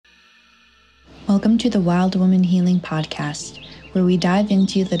Welcome to the Wild Woman Healing Podcast, where we dive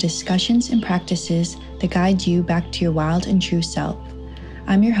into the discussions and practices that guide you back to your wild and true self.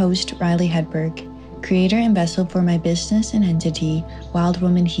 I'm your host, Riley Hedberg, creator and vessel for my business and entity, Wild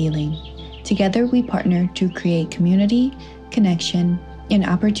Woman Healing. Together, we partner to create community, connection, and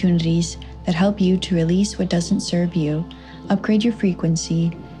opportunities that help you to release what doesn't serve you, upgrade your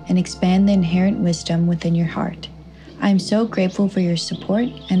frequency, and expand the inherent wisdom within your heart. I'm so grateful for your support,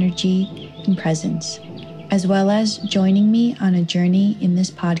 energy, and presence, as well as joining me on a journey in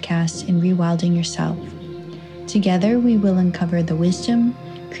this podcast in rewilding yourself. Together, we will uncover the wisdom,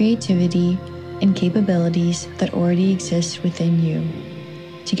 creativity, and capabilities that already exist within you.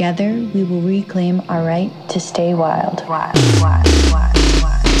 Together, we will reclaim our right to stay wild. Wild.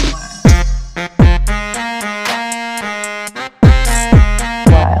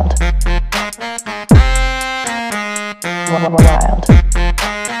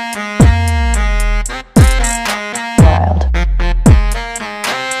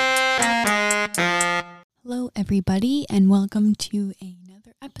 Hello, everybody, and welcome to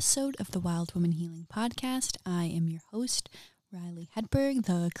another episode of the Wild Woman Healing Podcast. I am your host, Riley Hedberg,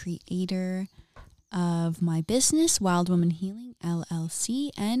 the creator of my business, Wild Woman Healing,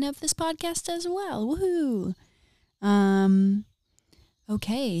 LLC, and of this podcast as well. Woohoo!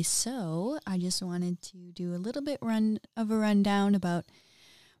 Okay, so I just wanted to do a little bit of a rundown about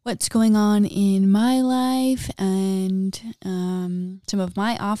what's going on in my life and some of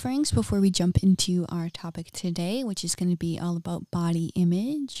my offerings before we jump into our topic today, which is going to be all about body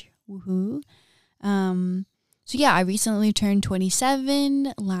image. Woohoo! So yeah, I recently turned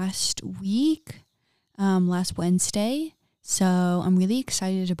 27 last week, last Wednesday. So I'm really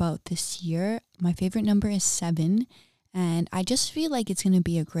excited about this year. My favorite number is 7. And I just feel like it's going to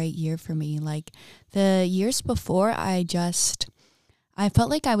be a great year for me. Like the years before, I felt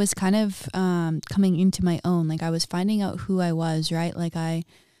like I was kind of coming into my own. Like I was finding out who I was, right? Like I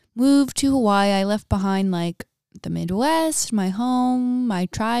moved to Hawaii. I left behind like the Midwest, my home, my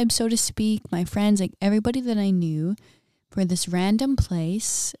tribe, so to speak, my friends, like everybody that I knew for this random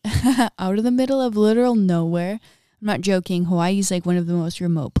place out of the middle of literal nowhere. I'm not joking. Hawaii is like one of the most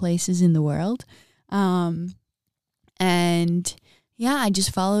remote places in the world. And yeah, I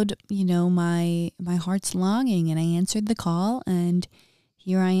just followed, my heart's longing, and I answered the call, and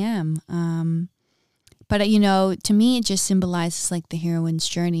here I am. But to me, it just symbolizes like the heroine's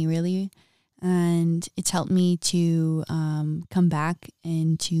journey, really. And it's helped me to come back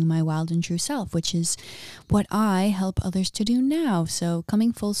into my wild and true self, which is what I help others to do now. So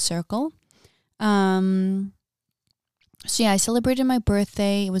coming full circle. So yeah, I celebrated my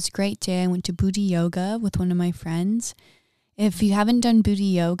birthday. It was a great day. I went to booty yoga with one of my friends. If you haven't done booty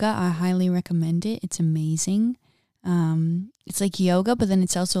yoga, I highly recommend it. It's amazing. It's like yoga, but then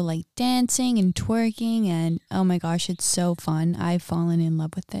it's also like dancing and twerking, and oh my gosh, it's so fun. I've fallen in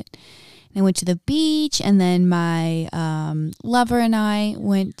love with it. And I went to the beach, and then my lover and I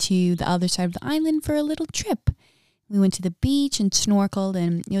went to the other side of the island for a little trip. We went to the beach and snorkeled,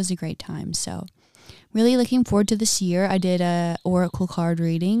 and it was a great time. So really looking forward to this year. I did a oracle card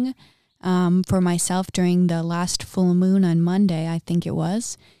reading for myself during the last full moon on Monday, I think it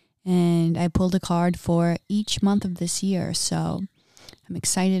was. And I pulled a card for each month of this year. So I'm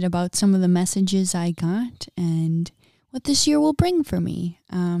excited about some of the messages I got and what this year will bring for me.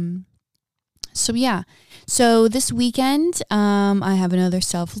 So this weekend, I have another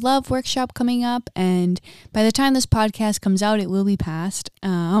self-love workshop coming up. And by the time this podcast comes out, it will be past.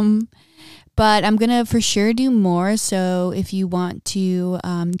 But I'm going to for sure do more. So if you want to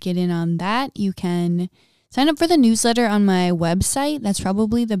get in on that, you can sign up for the newsletter on my website. That's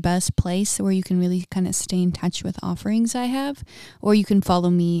probably the best place where you can really kind of stay in touch with offerings I have. Or you can follow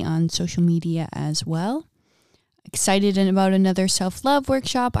me on social media as well. Excited about another self-love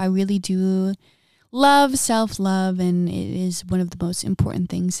workshop. I really do love self-love, and it is one of the most important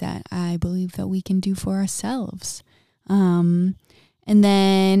things that I believe that we can do for ourselves. And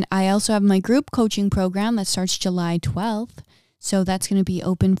then I also have my group coaching program that starts July 12th. So that's going to be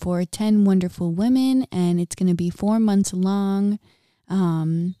open for 10 wonderful women, and it's going to be 4 months long.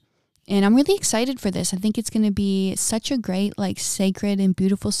 And I'm really excited for this. I think it's going to be such a great, like, sacred and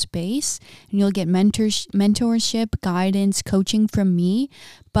beautiful space. And you'll get mentorship, guidance, coaching from me.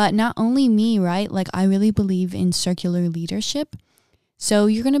 But not only me, right? Like, I really believe in circular leadership. So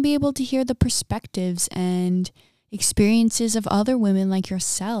you're going to be able to hear the perspectives and experiences of other women like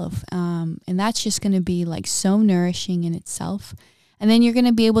yourself. And that's just going to be like so nourishing in itself. And then you're going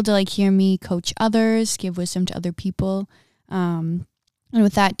to be able to like hear me coach others, give wisdom to other people. And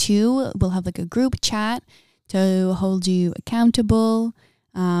with that too, we'll have like a group chat to hold you accountable.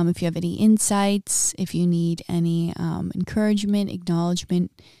 If you have any insights, if you need any encouragement,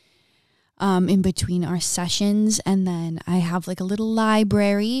 acknowledgement in between our sessions. And then I have like a little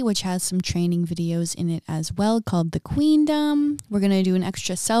library which has some training videos in it as well called The Queendom. We're going to do an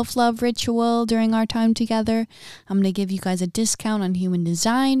extra self-love ritual during our time together. I'm going to give you guys a discount on human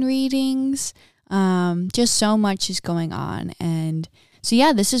design readings. Just so much is going on. And so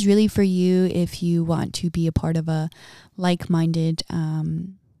yeah, this is really for you if you want to be a part of a like-minded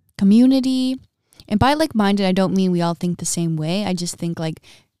community. And by like-minded, I don't mean we all think the same way. I just think like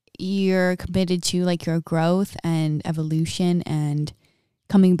you're committed to like your growth and evolution and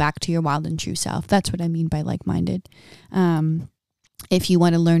coming back to your wild and true self. That's what I mean by like-minded. If you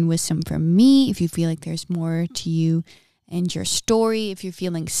want to learn wisdom from me, if you feel like there's more to you and your story, if you're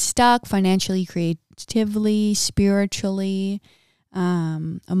feeling stuck financially, creatively, spiritually,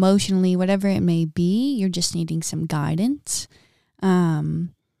 emotionally, whatever it may be, you're just needing some guidance. Yeah,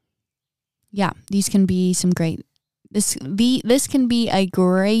 these can be some great. This can be a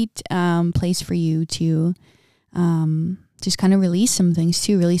great place for you to just kind of release some things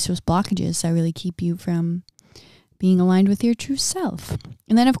too, release those blockages that really keep you from being aligned with your true self.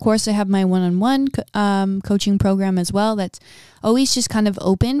 And then, of course, I have my one-on-one coaching program as well. That's always just kind of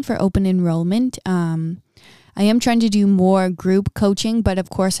open for open enrollment. I am trying to do more group coaching, but of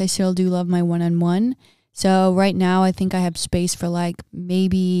course, I still do love my one-on-one. So right now, I think I have space for like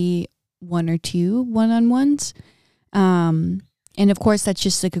maybe 1 or 2 one-on-ones. And of course, that's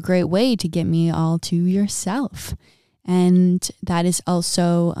just like a great way to get me all to yourself. And that is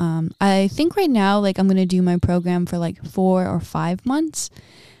also, I think right now, like I'm going to do my program for like 4 or 5 months.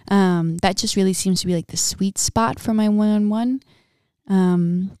 That just really seems to be like the sweet spot for my one-on-one.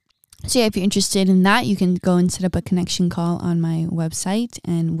 So yeah, if you're interested in that, you can go and set up a connection call on my website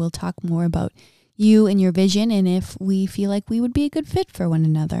and we'll talk more about you and your vision and if we feel like we would be a good fit for one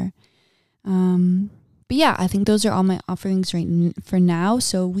another. But yeah, I think those are all my offerings for now.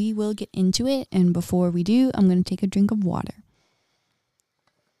 So we will get into it. And before we do, I'm going to take a drink of water.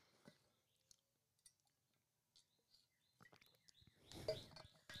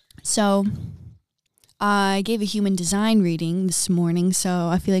 So I gave a human design reading this morning. So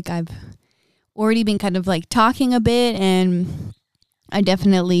I feel like I've already been kind of like talking a bit and I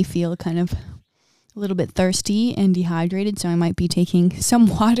definitely feel kind of a little bit thirsty and dehydrated, so I might be taking some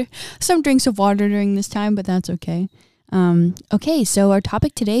drinks of water during this time, but that's okay. Okay, so our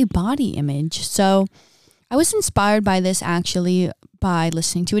topic today, body image. So I was inspired by this actually by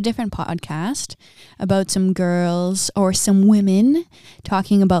listening to a different podcast about some girls or some women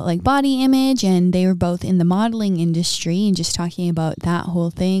talking about like body image, and they were both in the modeling industry and just talking about that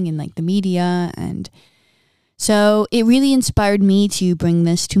whole thing and like the media. And so it really inspired me to bring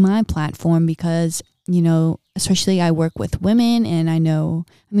this to my platform because, you know, especially I work with women and I know,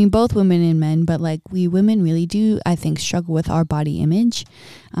 I mean, both women and men, but like we women really do, I think, struggle with our body image.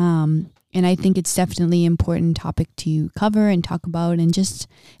 And I think it's definitely an important topic to cover and talk about and just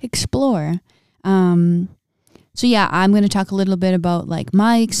explore. So yeah, I'm going to talk a little bit about like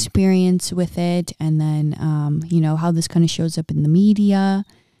my experience with it and then, you know, how this kind of shows up in the media.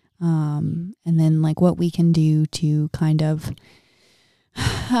 And then like what we can do to kind of,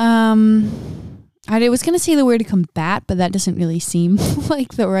 I was going to say the word combat, but that doesn't really seem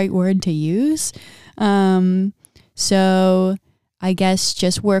like the right word to use. So I guess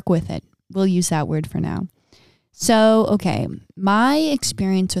just work with it. We'll use that word for now. So, okay, my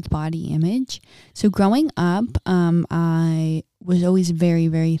experience with body image. So growing up, I was always very,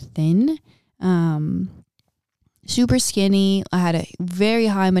 very thin. Super skinny. I had a very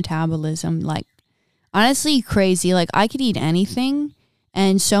high metabolism, like honestly crazy. Like I could eat anything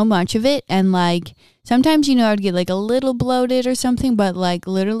and so much of it. And like sometimes, you know, I'd get like a little bloated or something, but like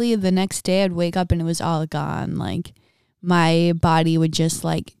literally the next day I'd wake up and it was all gone. Like my body would just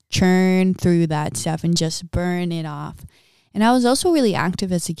like churn through that stuff and just burn it off. And I was also really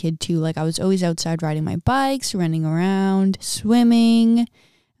active as a kid too. Like I was always outside riding my bikes, running around, swimming,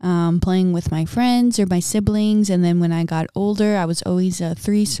 playing with my friends or my siblings. And then when I got older, I was always a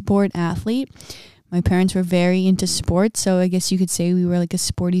 3-sport athlete. My parents were very into sports, so I guess you could say we were like a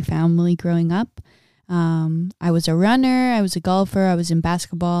sporty family growing up. I was a runner, I was a golfer, I was in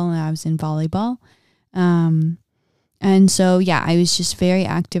basketball, and I was in volleyball. And so, yeah, I was just very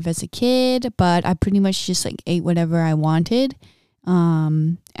active as a kid, but I pretty much just like ate whatever I wanted.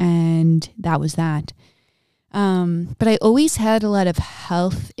 And that was that. But I always had a lot of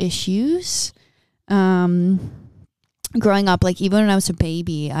health issues. growing up, like even when I was a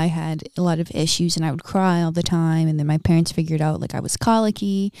baby, I had a lot of issues and I would cry all the time. And then my parents figured out like I was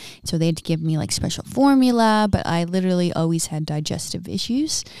colicky. So they had to give me like special formula. But I literally always had digestive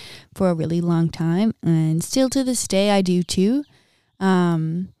issues for a really long time. And still to this day, I do too.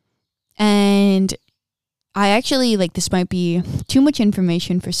 And I actually, like, this might be too much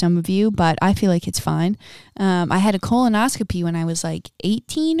information for some of you, but I feel like it's fine. I had a colonoscopy when I was like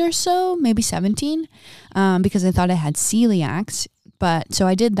 18 or so, maybe 17, because I thought I had celiacs. But so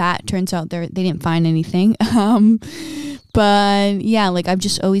I did that. Turns out they didn't find anything. But yeah, like I've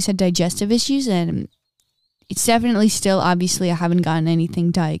just always had digestive issues, and it's definitely still, obviously, I haven't gotten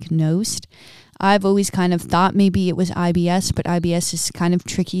anything diagnosed. I've always kind of thought maybe it was IBS, but IBS is kind of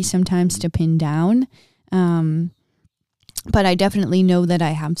tricky sometimes to pin down. But I definitely know that I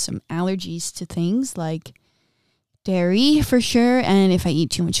have some allergies to things like dairy for sure. And if I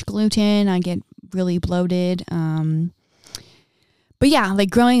eat too much gluten, I get really bloated. But yeah, like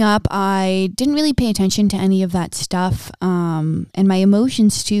growing up, I didn't really pay attention to any of that stuff. And my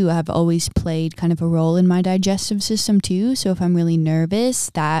emotions too have always played kind of a role in my digestive system too. So if I'm really nervous,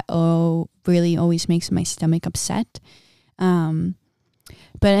 that really always makes my stomach upset.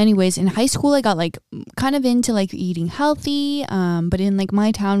 But anyways, in high school, I got like kind of into like eating healthy. But in like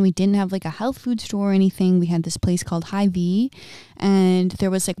my town, we didn't have like a health food store or anything. We had this place called Hy-Vee, and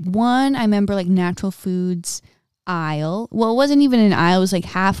there was like one, I remember, like natural foods aisle. Well, it wasn't even an aisle. It was like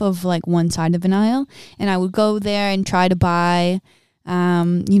half of like one side of an aisle. And I would go there and try to buy,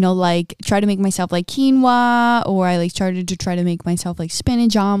 like try to make myself like quinoa, or I like started to try to make myself like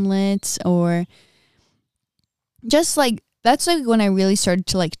spinach omelets, or just like, that's like when I really started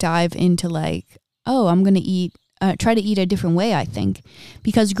to like dive into like, oh, I'm going to try to eat a different way, I think.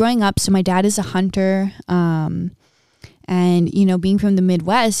 Because growing up, so my dad is a hunter, and, being from the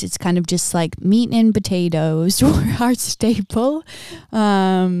Midwest, it's kind of just like meat and potatoes were our staple.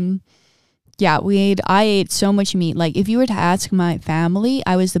 I ate so much meat. Like if you were to ask my family,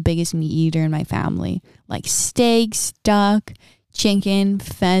 I was the biggest meat eater in my family. Like steaks, duck, chicken,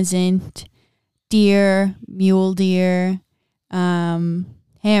 pheasant, deer, mule deer,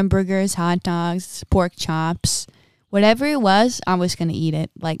 hamburgers, hot dogs, pork chops, whatever it was, I was going to eat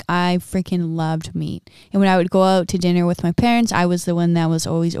it. Like I freaking loved meat. And when I would go out to dinner with my parents, I was the one that was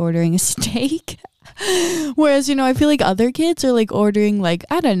always ordering a steak. Whereas, I feel like other kids are like ordering like,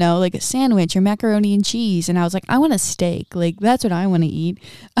 I don't know, like a sandwich or macaroni and cheese. And I was like, I want a steak. Like that's what I want to eat.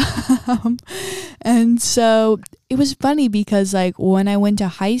 And so it was funny because like when I went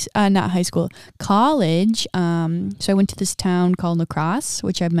to college, so I went to this town called La Crosse,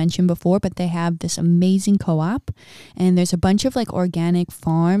 which I've mentioned before, but they have this amazing co-op, and there's a bunch of like organic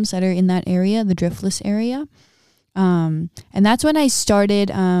farms that are in that area, the Driftless area. And that's when I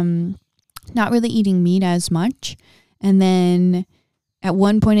started, not really eating meat as much. And then at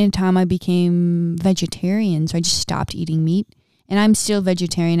one point in time, I became vegetarian. So I just stopped eating meat. And I'm still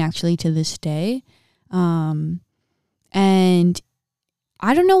vegetarian actually to this day. And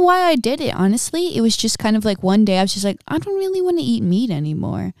I don't know why I did it, honestly. It was just kind of like one day I was just like, I don't really want to eat meat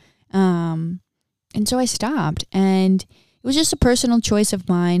anymore. And so I stopped. And it was just a personal choice of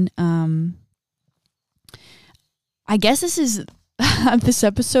mine. I guess this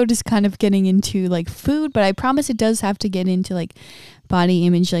episode is kind of getting into like food, but I promise it does have to get into like body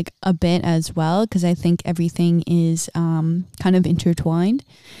image like a bit as well, because I think everything is kind of intertwined.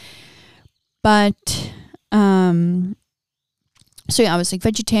 But so yeah, I was like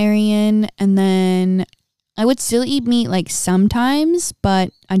vegetarian, and then I would still eat meat like sometimes,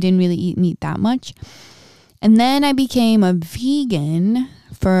 but I didn't really eat meat that much. And then I became a vegan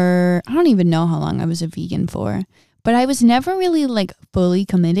for, I don't even know how long I was a vegan for. But I was never really like fully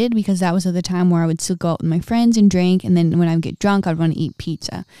committed, because that was at the time where I would still go out with my friends and drink. And then when I would get drunk, I'd want to eat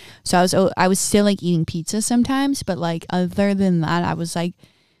pizza. So I was still like eating pizza sometimes. But like other than that, I was like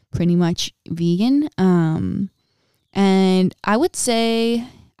pretty much vegan. And I would say,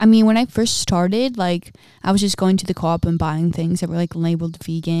 I mean, when I first started, like I was just going to the co-op and buying things that were like labeled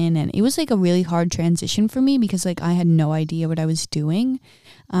vegan. And it was like a really hard transition for me, because like I had no idea what I was doing.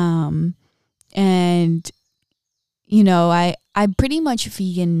 And I'm pretty much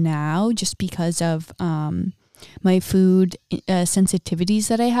vegan now just because of my food sensitivities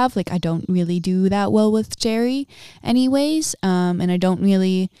that I have. Like I don't really do that well with dairy anyways. And I don't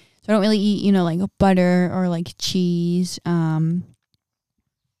really eat, like butter or like cheese.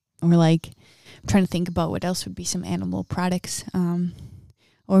 Or like, I'm trying to think about what else would be some animal products,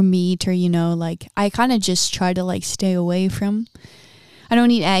 or meat, or, like I kind of just try to like stay away from. I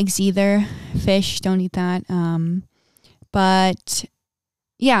don't eat eggs either. Fish, don't eat that. But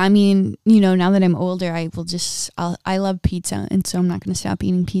yeah, I mean, now that I'm older, I love pizza. And so I'm not going to stop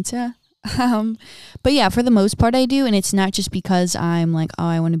eating pizza. Um, but yeah, for the most part I do. And it's not just because I'm like, oh,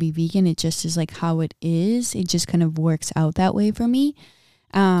 I want to be vegan. It just is like how it is. It just kind of works out that way for me.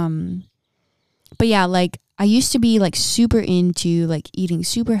 Um, but yeah, like I used to be like super into like eating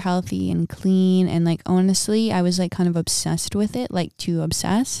super healthy and clean, and like honestly I was like kind of obsessed with it, like too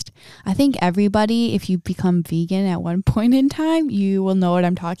obsessed. I think everybody, if you become vegan at one point in time, you will know what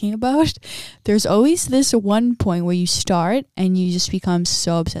I'm talking about. There's always this one point where you start and you just become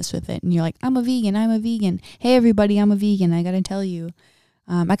so obsessed with it and you're like, I'm a vegan. Hey everybody, I'm a vegan. I gotta tell you,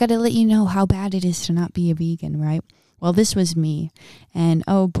 I gotta let you know how bad it is to not be a vegan, right? Well, this was me. And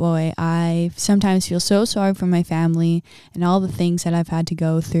oh boy, I sometimes feel so sorry for my family and all the things that I've had to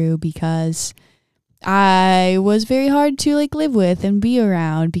go through, because I was very hard to like live with and be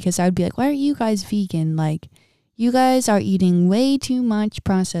around, because I would be like, why aren't you guys vegan? Like, you guys are eating way too much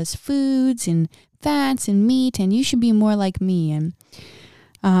processed foods and fats and meat, and you should be more like me. And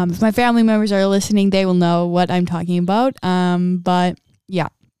if my family members are listening, they will know what I'm talking about. But yeah.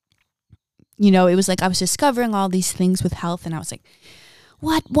 It was like I was discovering all these things with health, and I was like,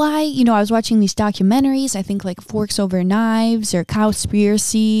 what? Why? I was watching these documentaries, I think like Forks Over Knives or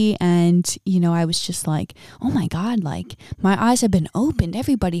Cowspiracy, and, I was just like, oh my God, like my eyes have been opened.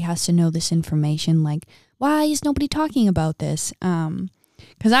 Everybody has to know this information. Like, why is nobody talking about this?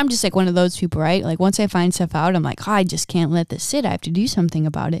 Because I'm just like one of those people, right? Like once I find stuff out, I'm like, oh, I just can't let this sit. I have to do something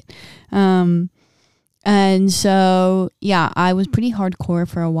about it. And so, yeah, I was pretty hardcore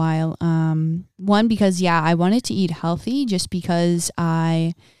for a while. One, because, yeah, I wanted to eat healthy just because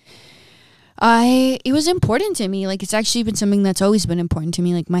it was important to me. Like, it's actually been something that's always been important to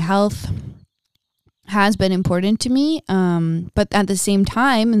me. Like, my health has been important to me. But at the same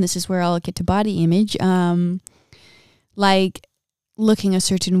time, and this is where I'll get to body image, like, looking a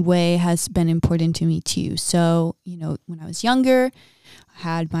certain way has been important to me too. So, when I was younger,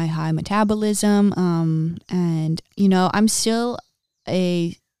 had my high metabolism, and I'm still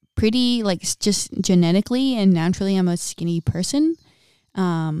a pretty, like, just genetically and naturally I'm a skinny person,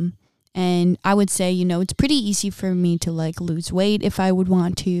 and I would say it's pretty easy for me to like lose weight if I would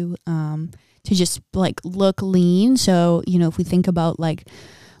want to just like look lean. So if we think about like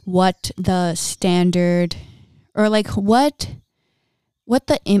what the standard, or like what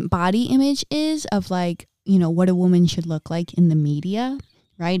the body image is of like what a woman should look like in the media,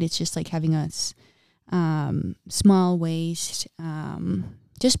 right? It's just like having a small waist,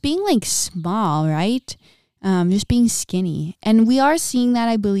 just being like small, right? Just being skinny. And we are seeing that,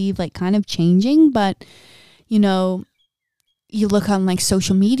 I believe, like kind of changing, but you look on like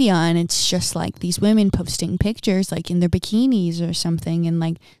social media and it's just like these women posting pictures like in their bikinis or something, and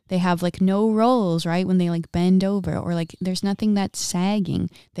like they have like no rolls, right, when they like bend over, or like there's nothing that's sagging.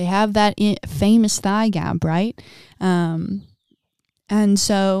 They have that famous thigh gap, right? And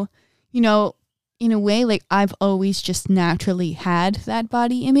so in a way, like I've always just naturally had that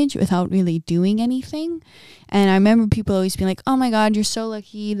body image without really doing anything. And I remember people always being like, oh my God, you're so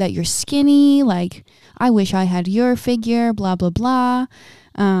lucky that you're skinny. Like, I wish I had your figure, blah, blah, blah.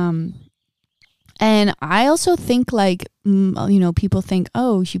 And I also think like, people think,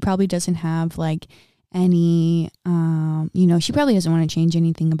 oh, she probably doesn't have like any, she probably doesn't want to change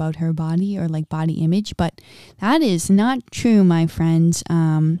anything about her body or like body image, but that is not true, my friends.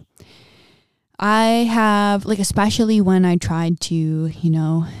 I have, like, especially when I tried to,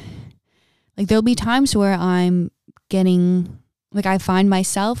 like there'll be times where I'm getting, like I find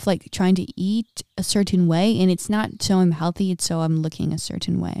myself like trying to eat a certain way, and it's not so I'm healthy, it's so I'm looking a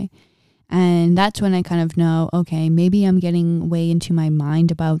certain way. And that's when I kind of know, okay, maybe I'm getting way into my mind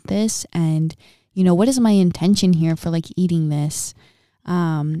about this, and, what is my intention here for like eating this?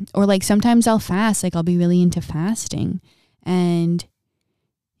 Or like sometimes I'll fast, like I'll be really into fasting, and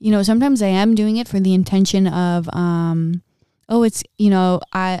sometimes I am doing it for the intention of, it's,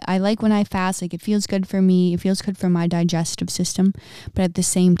 I like when I fast, like it feels good for me. It feels good for my digestive system. But at the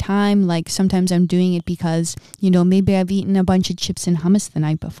same time, like sometimes I'm doing it because, maybe I've eaten a bunch of chips and hummus the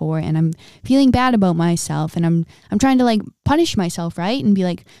night before and I'm feeling bad about myself, and I'm trying to like punish myself, right? And be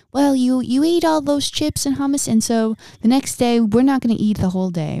like, well, you ate all those chips and hummus, and so the next day we're not going to eat the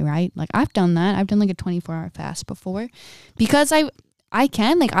whole day, right? Like I've done that. I've done like a 24-hour fast before because I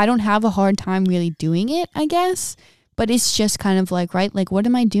can, like, I don't have a hard time really doing it, I guess, but it's just kind of like, right, like, what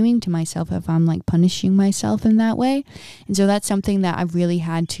am I doing to myself if I'm, like, punishing myself in that way? And so that's something that I've really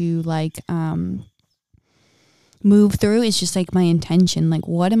had to, like, move through. It's just, like, my intention, like,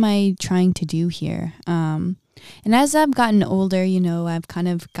 what am I trying to do here? And as I've gotten older, I've kind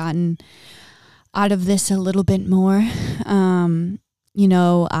of gotten out of this a little bit more,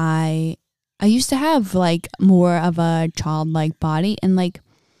 I used to have like more of a childlike body, and like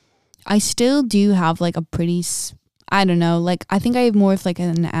I still do have like a pretty I don't know, like I think I have more of like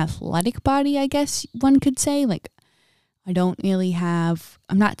an athletic body, I guess one could say. Like I don't really I'm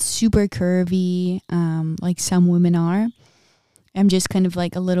not super curvy like some women are. I'm just kind of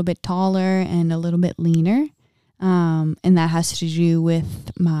like a little bit taller and a little bit leaner. And that has to do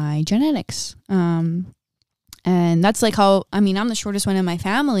with my genetics. And that's like I'm the shortest one in my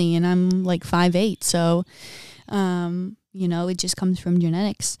family, and I'm like 5'8". So, it just comes from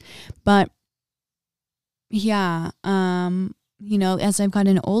genetics. But yeah, as I've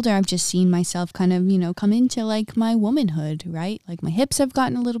gotten older, I've just seen myself kind of, come into like my womanhood, right? Like my hips have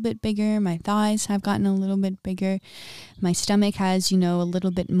gotten a little bit bigger. My thighs have gotten a little bit bigger. My stomach has, a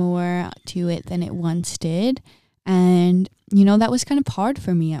little bit more to it than it once did. And, that was kind of hard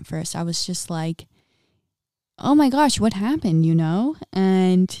for me at first. I was just like, oh my gosh, what happened,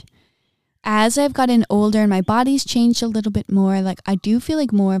 And as I've gotten older and my body's changed a little bit more, like I do feel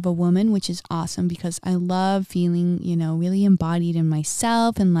like more of a woman, which is awesome because I love feeling, really embodied in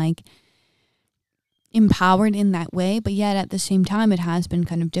myself and like empowered in that way. But yet at the same time, it has been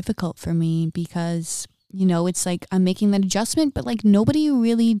kind of difficult for me because, it's like I'm making that adjustment, but like nobody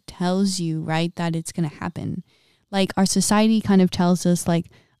really tells you, right, that it's going to happen. Like our society kind of tells us like,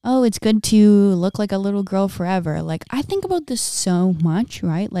 oh, it's good to look like a little girl forever. Like I think about this so much,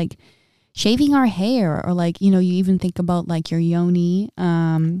 right? Like shaving our hair, or like, you even think about like your yoni,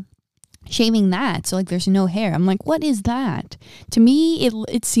 shaving that. So like there's no hair. I'm like, what is that? To me,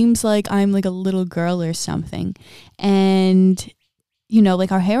 it seems like I'm like a little girl or something. And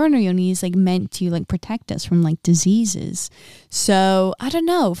like our hair on our yoni is like meant to like protect us from like diseases. So I don't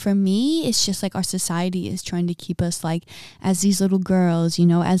know. For me, it's just like our society is trying to keep us like as these little girls,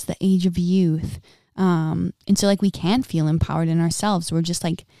 as the age of youth. And so like we can't feel empowered in ourselves. We're just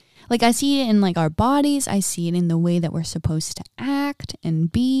like I see it in like our bodies. I see it in the way that we're supposed to act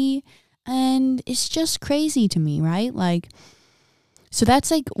and be. And it's just crazy to me, right? Like, so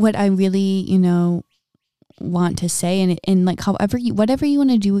that's like what I really, want to say, and like whatever you want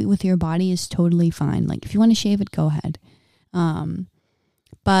to do with your body is totally fine. Like if you want to shave it, go ahead.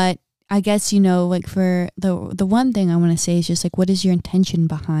 But I guess like for the one thing I want to say is just like, what is your intention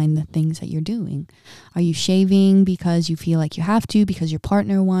behind the things that you're doing? Are you shaving because you feel like you have to, because your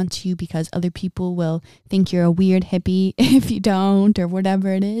partner wants you, because other people will think you're a weird hippie if you don't, or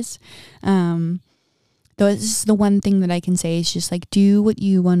whatever it is? This is the one thing that I can say is just like do what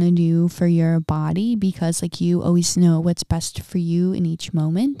you want to do for your body, because like you always know what's best for you in each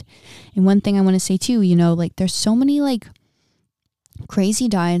moment. And one thing I want to say too, like there's so many like crazy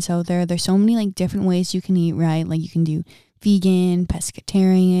diets out there. There's so many like different ways you can eat, right? Like you can do vegan,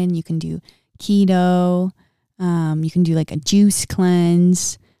 pescatarian, you can do keto, you can do like a juice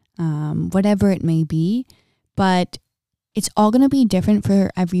cleanse, whatever it may be. But it's all going to be different for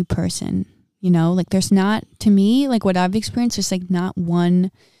every person. Like there's not, to me, like what I've experienced, there's like not one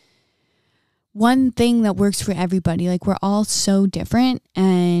thing that works for everybody. Like we're all so different,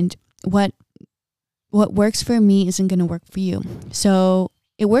 and what works for me isn't going to work for you. So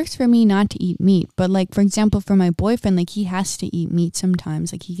it works for me not to eat meat, but like, for example, for my boyfriend, like he has to eat meat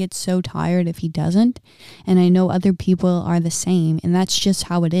sometimes. Like he gets so tired if he doesn't. And I know other people are the same, and that's just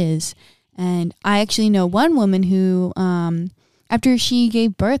how it is. And I actually know one woman who, after she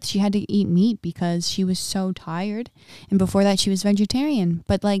gave birth, she had to eat meat because she was so tired. And before that, she was vegetarian.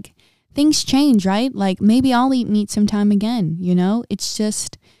 But like things change, right? Like maybe I'll eat meat sometime again, It's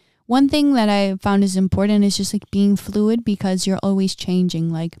just one thing that I found is important is just like being fluid, because you're always changing.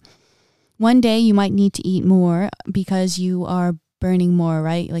 Like one day you might need to eat more because you are burning more,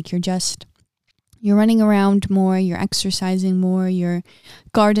 right? Like you're running around more, you're exercising more, you're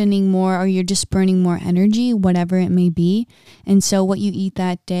gardening more, or you're just burning more energy, whatever it may be. And so what you eat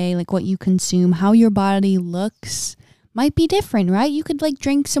that day, like what you consume, how your body looks might be different, right? You could like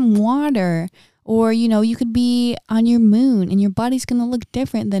drink some water, or, you could be on your moon and your body's going to look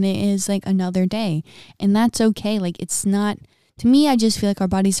different than it is like another day. And that's okay. Like it's not, to me, I just feel like our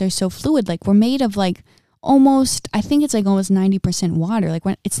bodies are so fluid. Like we're made of like I think it's like almost 90% water. Like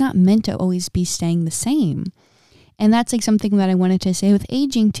it's not meant to always be staying the same. And that's like something that I wanted to say with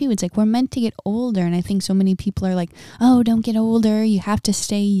aging too. It's like we're meant to get older. And I think so many people are like, oh, don't get older. You have to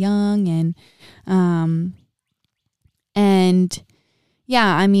stay young. And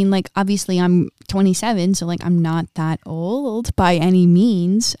yeah, I mean, like obviously I'm 27, so like I'm not that old by any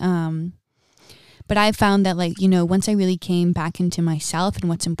means. But But I found that like, once I really came back into myself and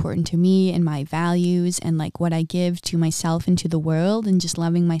what's important to me and my values and like what I give to myself and to the world and just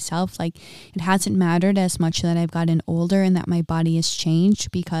loving myself, like it hasn't mattered as much that I've gotten older and that my body has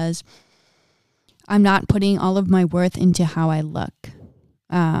changed, because I'm not putting all of my worth into how I look.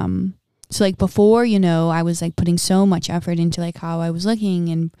 So like before, I was like putting so much effort into like how I was looking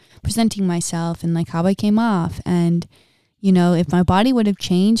and presenting myself and like how I came off. And, if my body would have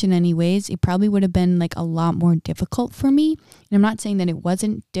changed in any ways, it probably would have been like a lot more difficult for me. And I'm not saying that it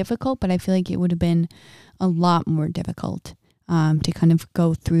wasn't difficult, but I feel like it would have been a lot more difficult to kind of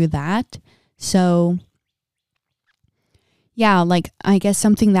go through that. So yeah, like I guess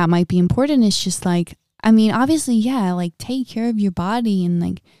something that might be important is just like, obviously, yeah, like take care of your body and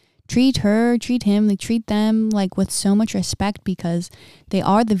like treat him, like treat them like with so much respect, because they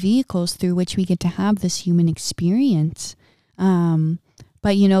are the vehicles through which we get to have this human experience.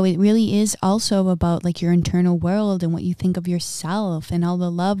 But it really is also about like your internal world and what you think of yourself and all the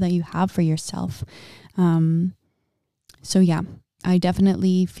love that you have for yourself. So yeah, I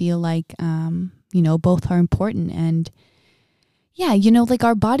definitely feel like, both are important. And yeah, like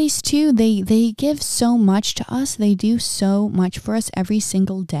our bodies too, they give so much to us. They do so much for us every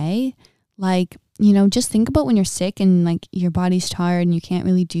single day. Like, just think about when you're sick and like your body's tired and you can't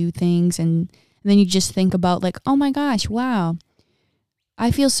really do things. And then you just think about like, oh my gosh, wow.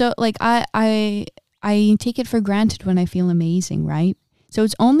 I feel so like I take it for granted when I feel amazing, right? So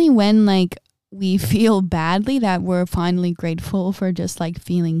it's only when like we feel badly that we're finally grateful for just like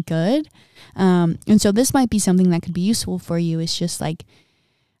feeling good. And so this might be something that could be useful for you. It's just like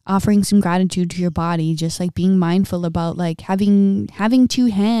offering some gratitude to your body, just like being mindful about like having two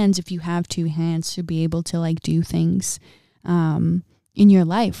hands, if you have two hands, to be able to like do things in your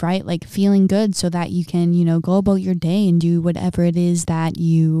life, right? Like feeling good so that you can, go about your day and do whatever it is that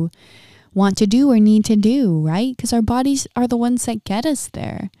you want to do or need to do, right? Because our bodies are the ones that get us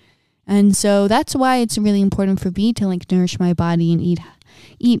there. And so that's why it's really important for me to like nourish my body and eat,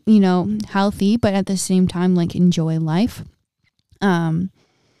 healthy, but at the same time, like enjoy life. And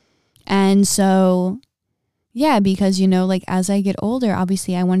so, yeah, because, like as I get older,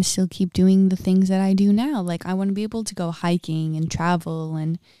 obviously I want to still keep doing the things that I do now. Like I want to be able to go hiking and travel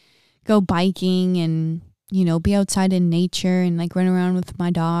and go biking and, be outside in nature and like run around with my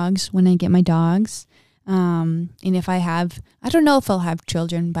dogs when I get my dogs. And if I don't know if I'll have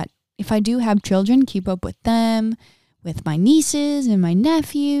children, but if I do have children, keep up with them, with my nieces and my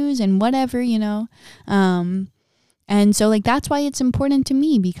nephews and whatever, and so like that's why it's important to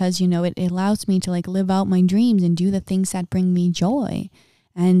me, because, it allows me to like live out my dreams and do the things that bring me joy.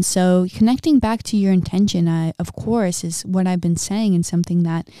 And so connecting back to your intention, of course, is what I've been saying, and something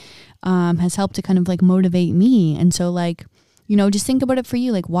that has helped to kind of like motivate me. And so like, just think about it for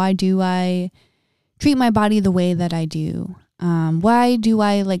you. Like, why do I treat my body the way that I do? Why do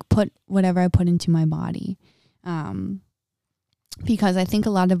I like put whatever I put into my body? Because I think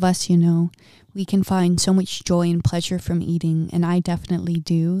a lot of us, we can find so much joy and pleasure from eating, and I definitely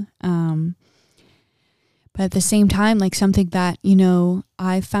do. But at the same time, like something that,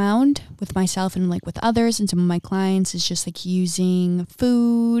 I found with myself and like with others and some of my clients is just like using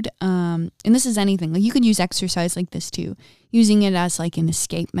food. And this is anything, like you could use exercise like this too, using it as like an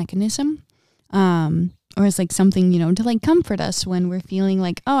escape mechanism. Or as like something, to like comfort us when we're feeling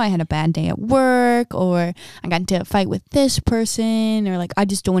like, oh, I had a bad day at work, or I got into a fight with this person, or like I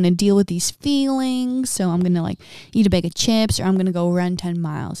just don't want to deal with these feelings, so I'm going to like eat a bag of chips, or I'm going to go run 10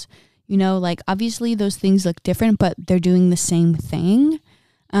 miles. Like obviously those things look different, but they're doing the same thing.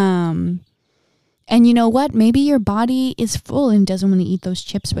 And you know what? Maybe your body is full and doesn't want to eat those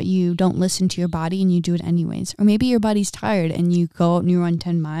chips, but you don't listen to your body and you do it anyways. Or maybe your body's tired and you go out and you run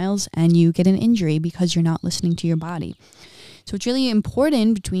 10 miles and you get an injury because you're not listening to your body. So what's really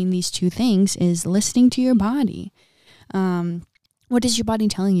important between these two things is listening to your body. What is your body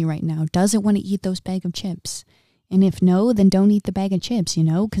telling you right now? Does it want to eat those bag of chips? And if no, then don't eat the bag of chips,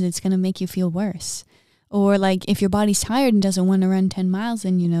 because it's going to make you feel worse. Or like if your body's tired and doesn't want to run 10 miles,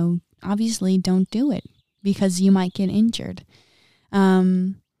 then, obviously don't do it because you might get injured.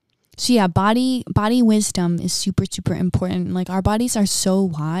 So yeah, body wisdom is super, super important. Like our bodies are so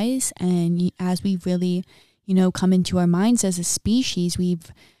wise, and as we really, come into our minds as a species,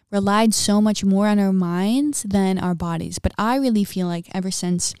 we've relied so much more on our minds than our bodies. But I really feel like ever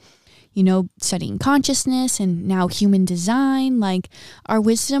since, studying consciousness and now human design, like our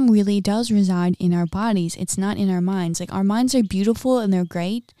wisdom really does reside in our bodies. It's not in our minds. Like our minds are beautiful and they're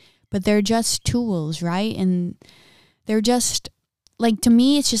great, but they're just tools, right? And they're just, like, to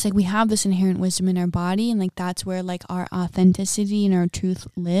me, it's just like we have this inherent wisdom in our body, and like that's where like our authenticity and our truth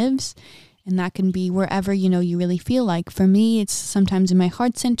lives. And that can be wherever, you really feel like. For me, it's sometimes in my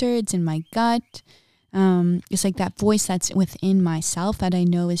heart center, it's in my gut. It's like that voice that's within myself that I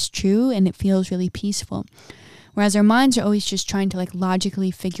know is true, and it feels really peaceful. Whereas our minds are always just trying to like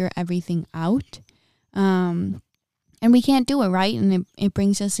logically figure everything out. And we can't do it, right? And it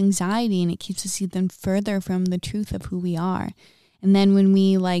brings us anxiety, and it keeps us even further from the truth of who we are. And then when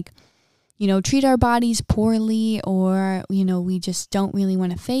we treat our bodies poorly, or, we just don't really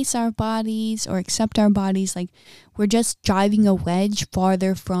want to face our bodies or accept our bodies, like we're just driving a wedge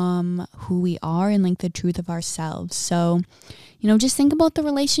farther from who we are and like the truth of ourselves. So, just think about the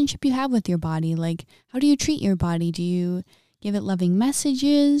relationship you have with your body. Like, how do you treat your body? Do you give it loving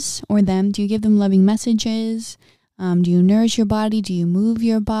messages, or do you give them loving messages? Do you nourish your body? Do you move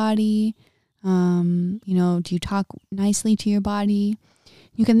your body? Do you talk nicely to your body?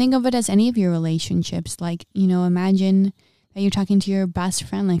 You can think of it as any of your relationships. Like, imagine that you're talking to your best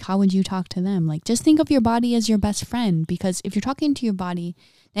friend. Like, how would you talk to them? Like, just think of your body as your best friend, because if you're talking to your body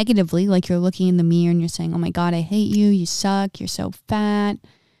negatively, like you're looking in the mirror and you're saying, oh my God, I hate you. You suck. You're so fat.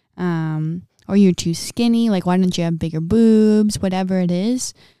 Or you're too skinny. Like, why don't you have bigger boobs? Whatever it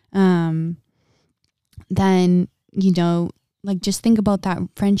is. Then, like, just think about that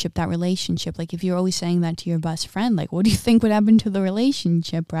friendship, that relationship. Like, if you're always saying that to your best friend, like, what do you think would happen to the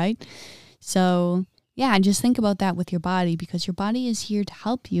relationship, right? So, yeah, just think about that with your body, because your body is here to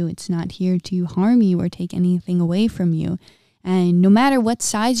help you. It's not here to harm you or take anything away from you. And no matter what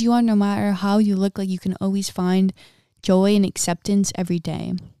size you are, no matter how you look, like, you can always find joy and acceptance every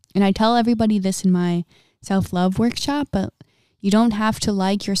day. And I tell everybody this in my self-love workshop, but you don't have to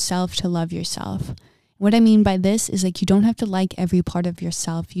like yourself to love yourself. What I mean by this is, like, you don't have to like every part of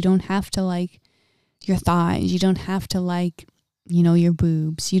yourself. You don't have to like your thighs. You don't have to like, your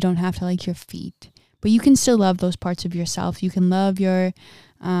boobs. You don't have to like your feet. But you can still love those parts of yourself. You can love your,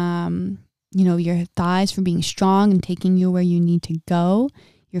 your thighs for being strong and taking you where you need to go.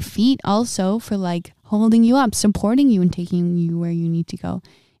 Your feet also for like holding you up, supporting you and taking you where you need to go.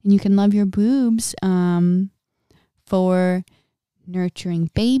 And you can love your boobs for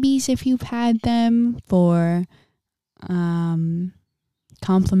nurturing babies if you've had them, for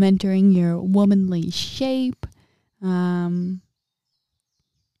complimenting your womanly shape.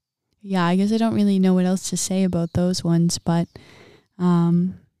 Yeah, I guess I don't really know what else to say about those ones, but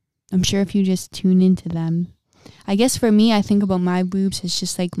I'm sure if you just tune into them. I guess for me, I think about my boobs as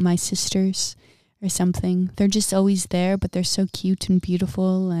just like my sisters or something. They're just always there, but they're so cute and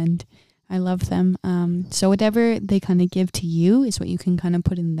beautiful, and I love them. So whatever they kind of give to you is what you can kind of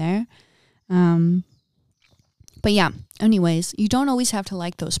put in there. But yeah, anyways, you don't always have to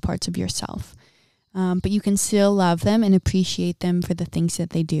like those parts of yourself. But you can still love them and appreciate them for the things that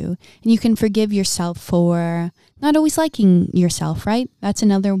they do. And you can forgive yourself for not always liking yourself, right? That's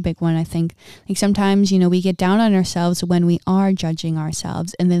another big one, I think. Like sometimes, we get down on ourselves when we are judging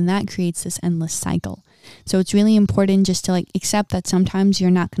ourselves, and then that creates this endless cycle. So it's really important just to like accept that sometimes you're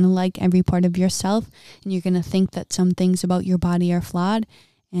not going to like every part of yourself, and you're going to think that some things about your body are flawed,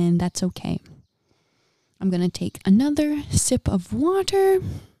 and that's okay. I'm going to take another sip of water.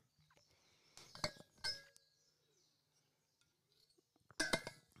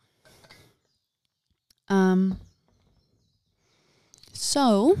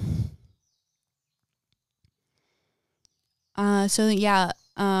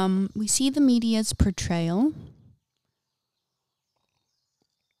 We see the media's portrayal.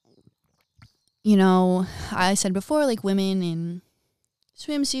 I said before, like women in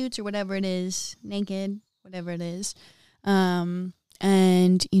swimsuits or whatever it is, naked, whatever it is. And,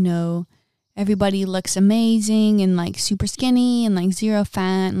 everybody looks amazing and like super skinny and like zero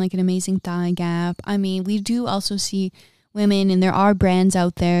fat and like an amazing thigh gap. I mean, we do also see women, and there are brands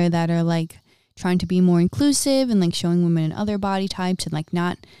out there that are like trying to be more inclusive and like showing women in other body types and like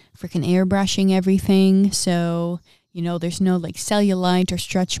not freaking airbrushing everything. So, there's no like cellulite or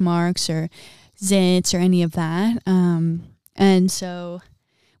stretch marks or zits or any of that. And so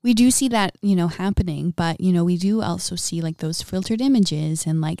we do see that, happening, but, we do also see like those filtered images,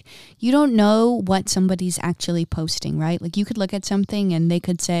 and like, you don't know what somebody's actually posting, right? Like you could look at something and they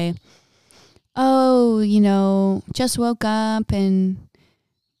could say, oh, just woke up and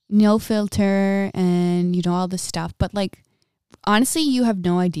no filter and, all this stuff. But like, honestly, you have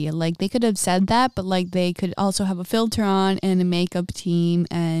no idea. Like they could have said that, but like they could also have a filter on and a makeup team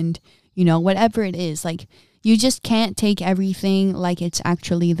and, whatever it is. Like you just can't take everything like it's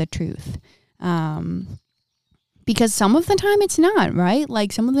actually the truth. Because some of the time it's not, right?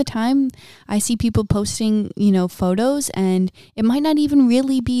 Like some of the time I see people posting, photos, and it might not even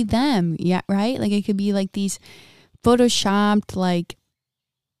really be them yet, right? Like it could be like these photoshopped, like,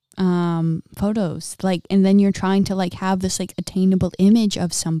 photos, like, and then you're trying to like have this like attainable image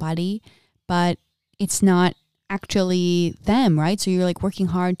of somebody, but it's not actually them, right? So you're like working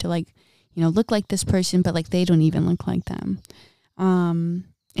hard to like, you know, look like this person, but like they don't even look like them. And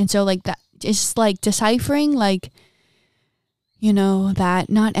so like that, it's like deciphering, like, you know, that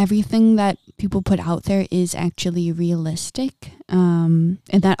not everything that people put out there is actually realistic. And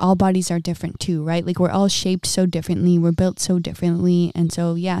that all bodies are different too, right? Like we're all shaped so differently. We're built so differently. And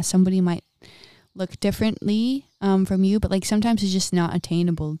so, yeah, somebody might look differently from you, but like sometimes it's just not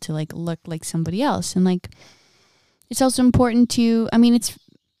attainable to like look like somebody else. And like, it's also important to, I mean,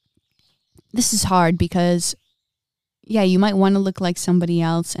 this is hard because, yeah, you might want to look like somebody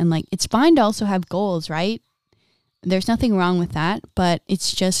else. And like, it's fine to also have goals, right? There's nothing wrong with that, but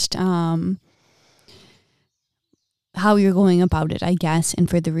it's just how you're going about it, I guess, and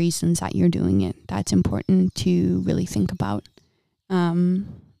for the reasons that you're doing it. That's important to really think about.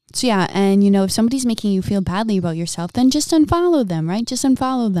 So yeah, and you know, if somebody's making you feel badly about yourself, then just unfollow them, right? Just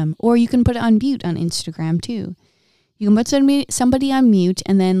unfollow them. Or you can put it on mute on Instagram too. You can put somebody on mute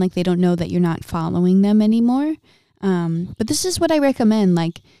and then like they don't know that you're not following them anymore. But this is what I recommend.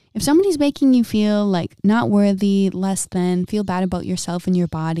 Like, if somebody's making you feel like not worthy, less than, feel bad about yourself and your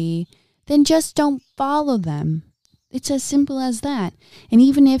body, then just don't follow them. It's as simple as that. And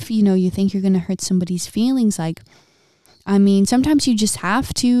even if, you know, you think you're going to hurt somebody's feelings, like, I mean, sometimes you just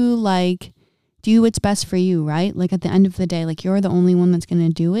have to like do what's best for you, right? Like at the end of the day, like you're the only one that's going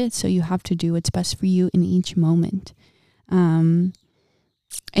to do it. So you have to do what's best for you in each moment. And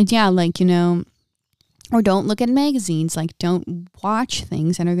yeah, like, you know, or don't look at magazines, like don't watch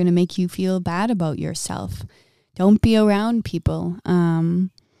things that are going to make you feel bad about yourself. Don't be around people.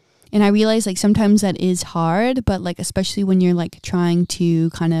 And I realize like sometimes that is hard, but like, especially when you're like trying to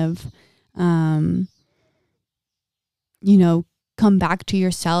kind of, you know, come back to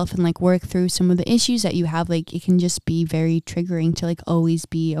yourself and like work through some of the issues that you have, like it can just be very triggering to like always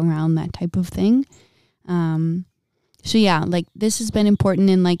be around that type of thing. So yeah, like this has been important.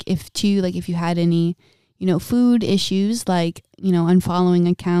 And like if you had any, you know, food issues, like, you know, unfollowing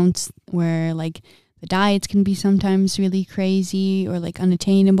accounts where like the diets can be sometimes really crazy or like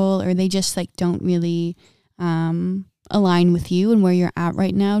unattainable, or they just like don't really align with you and where you're at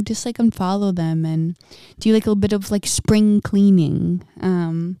right now, just like unfollow them and do like a little bit of like spring cleaning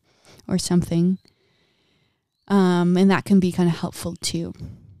or something. And that can be kind of helpful too.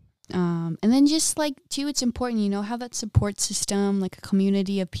 And then just like too, it's important, you know, have that support system, like a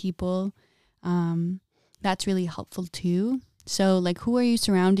community of people. That's really helpful too. So like, who are you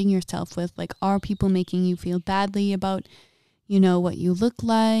surrounding yourself with? Like, are people making you feel badly about, you know, what you look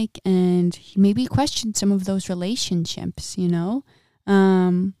like? And maybe question some of those relationships, you know?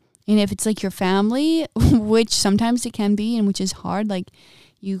 And if it's like your family, which sometimes it can be and which is hard, like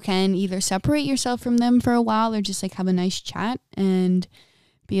you can either separate yourself from them for a while or just like have a nice chat and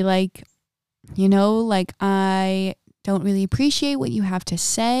be like, you know, like I don't really appreciate what you have to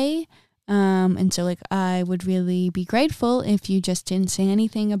say. And so like, I would really be grateful if you just didn't say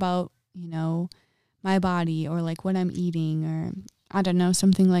anything about, you know, my body or like what I'm eating or I don't know,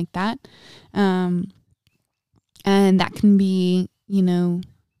 something like that. And that can be, you know,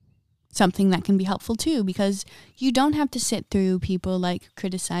 something that can be helpful too, because you don't have to sit through people like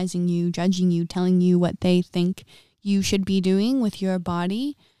criticizing you, judging you, telling you what they think you should be doing with your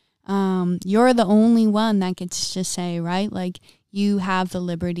body. You're the only one that gets to say, right? Like, you have the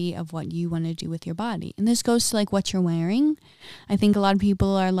liberty of what you want to do with your body. And this goes to like what you're wearing. I think a lot of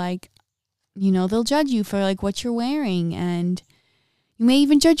people are like, you know, they'll judge you for like what you're wearing, and you may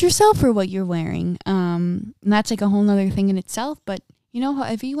even judge yourself for what you're wearing. And that's like a whole nother thing in itself. But you know,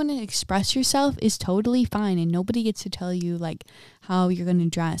 however you want to express yourself is totally fine. And nobody gets to tell you like how you're going to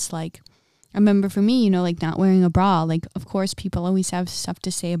dress. Like, I remember for me, you know, like not wearing a bra, like, of course, people always have stuff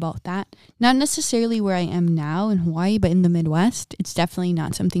to say about that. Not necessarily where I am now in Hawaii, but in the Midwest, it's definitely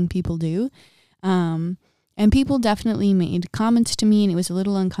not something people do. And people definitely made comments to me, and it was a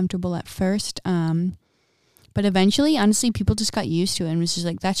little uncomfortable at first. But eventually, honestly, people just got used to it and was just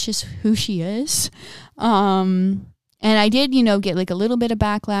like, that's just who she is. And I did, you know, get like a little bit of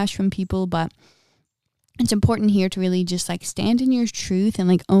backlash from people, but it's important here to really just like stand in your truth and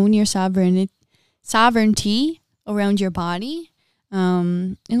like own your sovereignty around your body,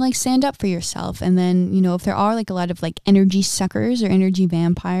 and like stand up for yourself. And then, you know, if there are like a lot of like energy suckers or energy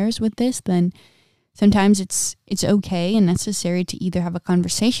vampires with this, then sometimes it's okay and necessary to either have a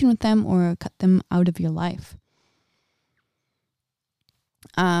conversation with them or cut them out of your life.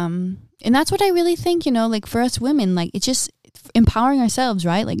 And that's what I really think, you know, like for us women, like it's just empowering ourselves,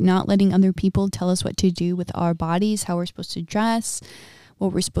 right? Like not letting other people tell us what to do with our bodies, how we're supposed to dress,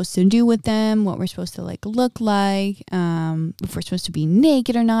 what we're supposed to do with them, what we're supposed to like look like, if we're supposed to be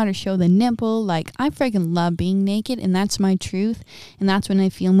naked or not, or show the nipple. Like, I freaking love being naked, and that's my truth, and that's when I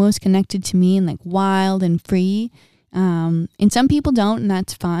feel most connected to me and like wild and free. And some people don't, and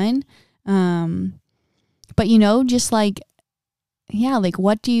that's fine. But you know, just like, yeah, like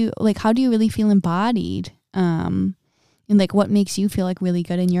how do you really feel embodied? And like what makes you feel like really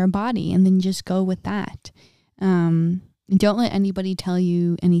good in your body, and then just go with that. Don't let anybody tell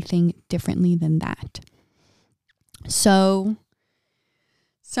you anything differently than that. So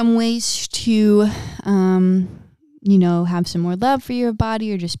some ways to, you know, have some more love for your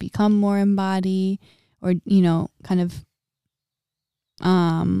body, or just become more embodied, or, you know, kind of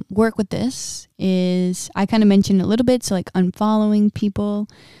work with this is, I kind of mentioned a little bit. So like unfollowing people,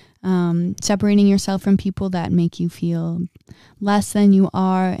 separating yourself from people that make you feel less than you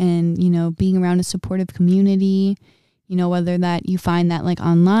are, and, you know, being around a supportive community. You know, whether that you find that like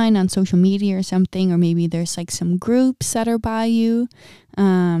online on social media or something, or maybe there's like some groups that are by you.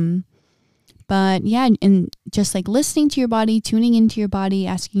 But yeah, and just like listening to your body, tuning into your body,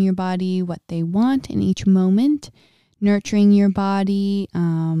 asking your body what they want in each moment, nurturing your body,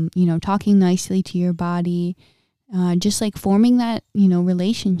 you know, talking nicely to your body, just like forming that, you know,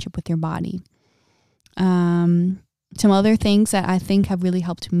 relationship with your body. Some other things that I think have really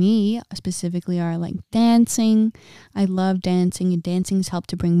helped me specifically are like dancing. I love dancing, and dancing's helped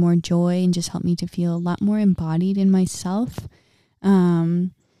to bring more joy and just help me to feel a lot more embodied in myself.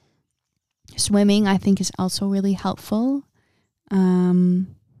 Swimming, I think, is also really helpful.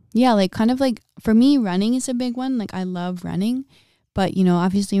 Yeah, like kind of like for me, running is a big one. Like I love running, but you know,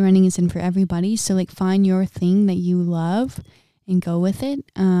 obviously running isn't for everybody. So like find your thing that you love and go with it.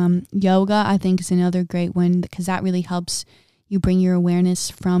 Yoga, I think, is another great one, because that really helps you bring your awareness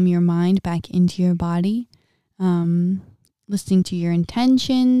from your mind back into your body. Listening to your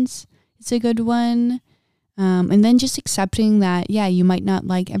intentions is a good one. And then just accepting that, yeah, you might not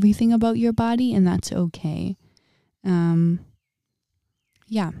like everything about your body, and that's okay.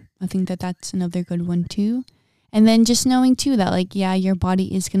 Yeah, I think that that's another good one too. And then just knowing too that like, yeah, your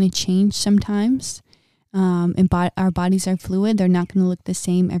body is going to change sometimes. And our bodies are fluid. They're not going to look the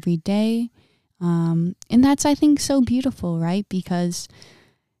same every day. And that's, I think, so beautiful, right? Because,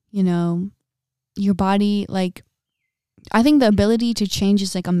 you know, your body, like, I think the ability to change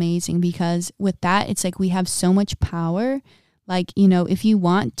is like amazing, because with that, it's like we have so much power. Like, you know, if you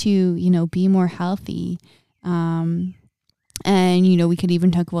want to, you know, be more healthy, and, you know, we could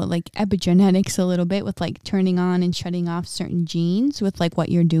even talk about like epigenetics a little bit, with like turning on and shutting off certain genes with like what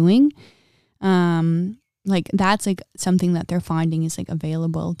you're doing. Like that's like something that they're finding is like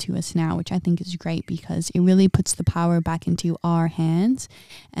available to us now, which I think is great, because it really puts the power back into our hands.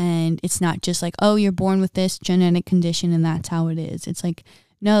 And it's not just like, oh, you're born with this genetic condition and that's how it is. It's like,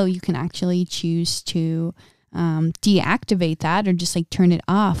 no, you can actually choose to deactivate that, or just like turn it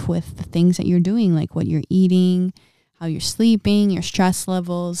off with the things that you're doing, like what you're eating, how you're sleeping, your stress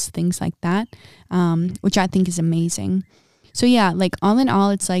levels, things like that, which I think is amazing. So yeah, like all in all,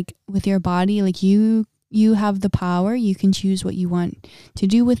 it's like with your body, like you have the power. You can choose what you want to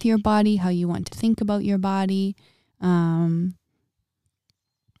do with your body, how you want to think about your body.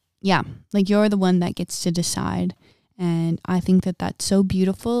 Yeah, like you're the one that gets to decide. And I think that that's so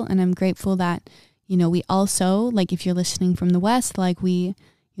beautiful. And I'm grateful that, you know, we also, like if you're listening from the West, like we,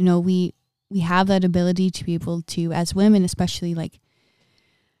 you know, we have that ability to be able to, as women especially, like,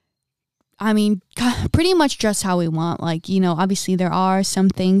 I mean, pretty much dress how we want. Like, you know, obviously there are some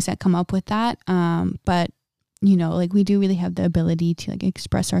things that come up with that. But, you know, like we do really have the ability to like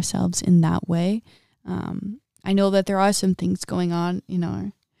express ourselves in that way. I know that there are some things going on in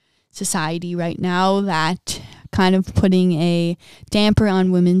our society right now that kind of putting a damper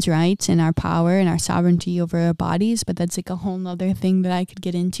on women's rights and our power and our sovereignty over our bodies. But that's like a whole nother thing that I could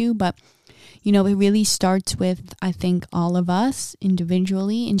get into. But you know, it really starts with, I think, all of us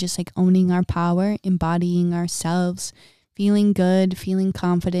individually, and just like owning our power, embodying ourselves, feeling good, feeling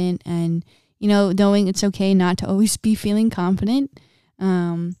confident, and, you know, knowing it's okay not to always be feeling confident.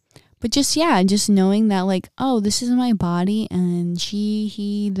 But just, yeah, just knowing that like, oh, this is my body, and she,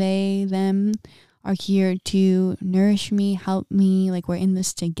 he, they, them are here to nourish me, help me. Like we're in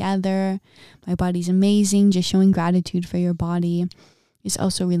this together. My body's amazing. Just showing gratitude for your body is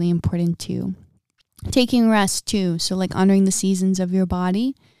also really important too. Taking rest too. So like honoring the seasons of your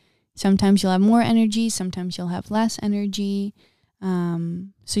body. Sometimes you'll have more energy. Sometimes you'll have less energy.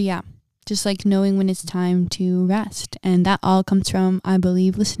 So yeah, just like knowing when it's time to rest. And that all comes from, I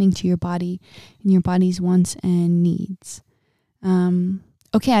believe, listening to your body and your body's wants and needs.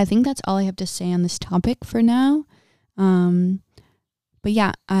 Okay, I think that's all I have to say on this topic for now. But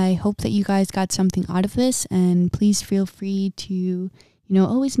yeah, I hope that you guys got something out of this, and please feel free to,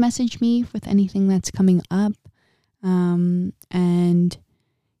 always message me with anything that's coming up. And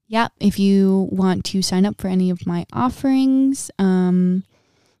yeah, if you want to sign up for any of my offerings, then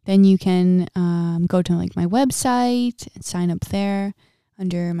you can go to like my website and sign up there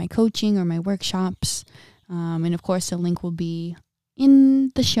under my coaching or my workshops. And of course, the link will be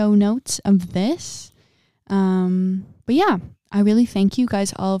in the show notes of this. But yeah, I really thank you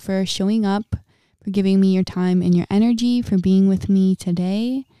guys all for showing up, for giving me your time and your energy, for being with me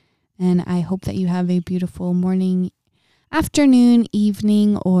today. And I hope that you have a beautiful morning, afternoon,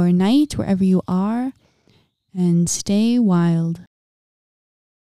 evening, or night, wherever you are. And stay wild.